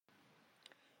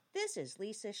This is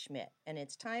Lisa Schmidt, and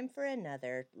it's time for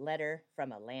another letter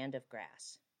from a land of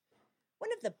grass.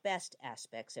 One of the best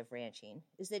aspects of ranching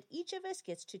is that each of us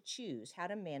gets to choose how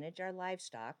to manage our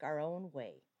livestock our own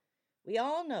way. We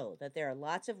all know that there are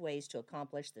lots of ways to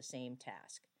accomplish the same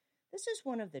task. This is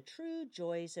one of the true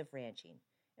joys of ranching,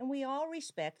 and we all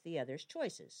respect the other's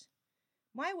choices.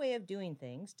 My way of doing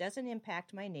things doesn't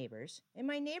impact my neighbors, and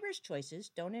my neighbors'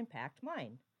 choices don't impact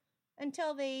mine.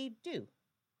 Until they do.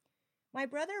 My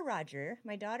brother Roger,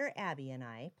 my daughter Abby, and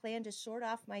I planned to sort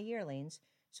off my yearlings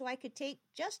so I could take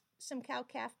just some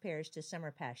cow-calf pairs to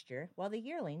summer pasture while the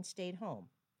yearlings stayed home.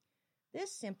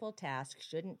 This simple task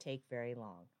shouldn't take very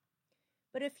long.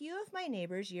 But a few of my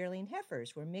neighbor's yearling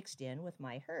heifers were mixed in with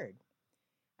my herd.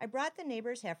 I brought the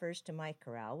neighbor's heifers to my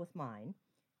corral with mine.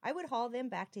 I would haul them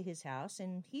back to his house,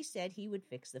 and he said he would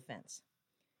fix the fence.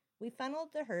 We funneled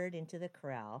the herd into the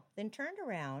corral, then turned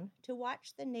around to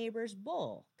watch the neighbor's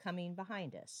bull coming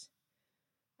behind us.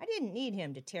 I didn't need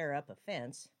him to tear up a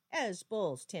fence, as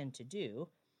bulls tend to do,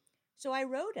 so I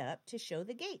rode up to show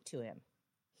the gate to him.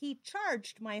 He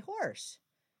charged my horse.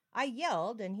 I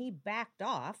yelled, and he backed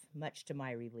off, much to my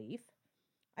relief.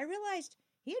 I realized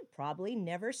he had probably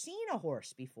never seen a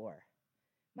horse before.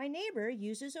 My neighbor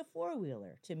uses a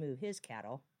four-wheeler to move his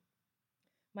cattle.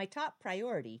 My top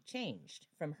priority changed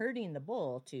from herding the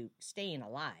bull to staying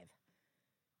alive.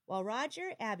 While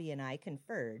Roger, Abby, and I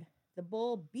conferred, the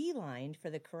bull beelined for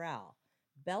the corral,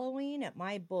 bellowing at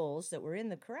my bulls that were in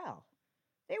the corral.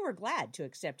 They were glad to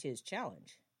accept his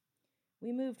challenge.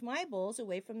 We moved my bulls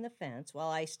away from the fence while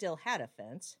I still had a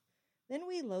fence. Then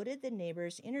we loaded the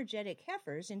neighbor's energetic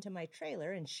heifers into my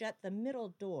trailer and shut the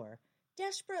middle door,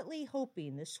 desperately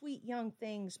hoping the sweet young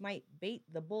things might bait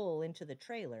the bull into the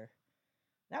trailer.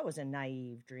 That was a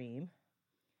naive dream.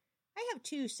 I have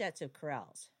two sets of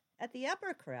corrals. At the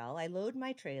upper corral, I load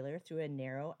my trailer through a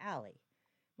narrow alley.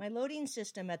 My loading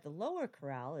system at the lower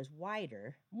corral is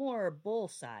wider, more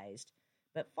bull-sized,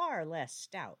 but far less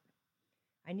stout.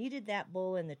 I needed that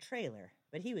bull in the trailer,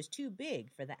 but he was too big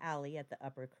for the alley at the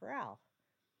upper corral.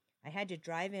 I had to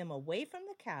drive him away from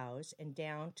the cows and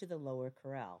down to the lower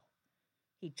corral.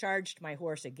 He charged my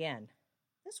horse again.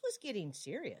 This was getting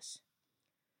serious.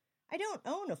 I don't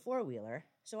own a four-wheeler,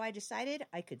 so I decided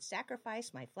I could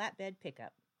sacrifice my flatbed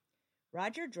pickup.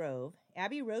 Roger drove,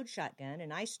 Abby rode shotgun,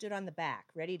 and I stood on the back,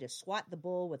 ready to swat the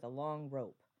bull with a long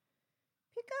rope.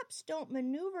 Pickups don't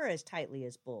maneuver as tightly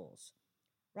as bulls.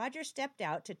 Roger stepped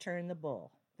out to turn the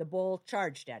bull. The bull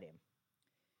charged at him.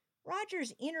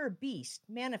 Roger's inner beast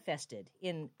manifested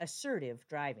in assertive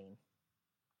driving.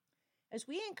 As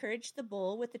we encouraged the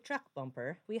bull with the truck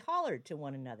bumper, we hollered to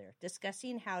one another,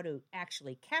 discussing how to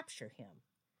actually capture him.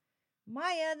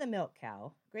 Maya, the milk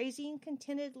cow, grazing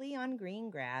contentedly on green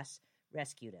grass,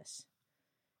 rescued us.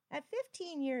 At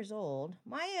 15 years old,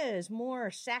 Maya is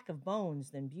more sack of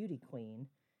bones than beauty queen,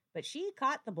 but she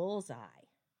caught the bull's eye.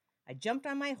 I jumped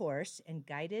on my horse and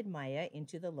guided Maya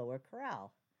into the lower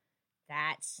corral.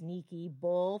 That sneaky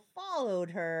bull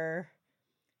followed her.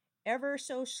 Ever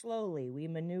so slowly, we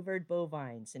maneuvered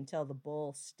bovines until the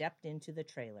bull stepped into the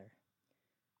trailer.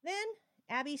 Then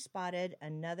Abby spotted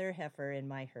another heifer in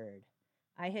my herd.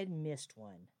 I had missed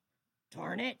one.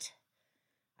 Darn it!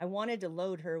 I wanted to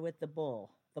load her with the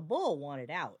bull. The bull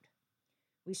wanted out.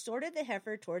 We sorted the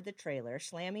heifer toward the trailer,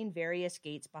 slamming various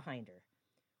gates behind her.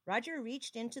 Roger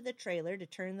reached into the trailer to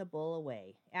turn the bull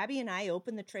away. Abby and I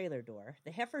opened the trailer door.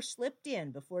 The heifer slipped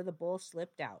in before the bull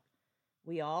slipped out.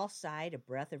 We all sighed a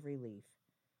breath of relief.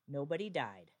 Nobody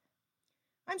died.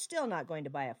 I'm still not going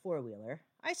to buy a four-wheeler.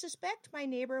 I suspect my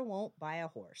neighbor won't buy a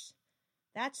horse.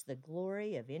 That's the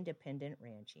glory of independent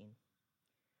ranching.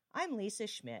 I'm Lisa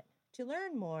Schmidt. To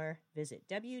learn more, visit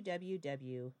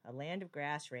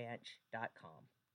www.alandofgrassranch.com.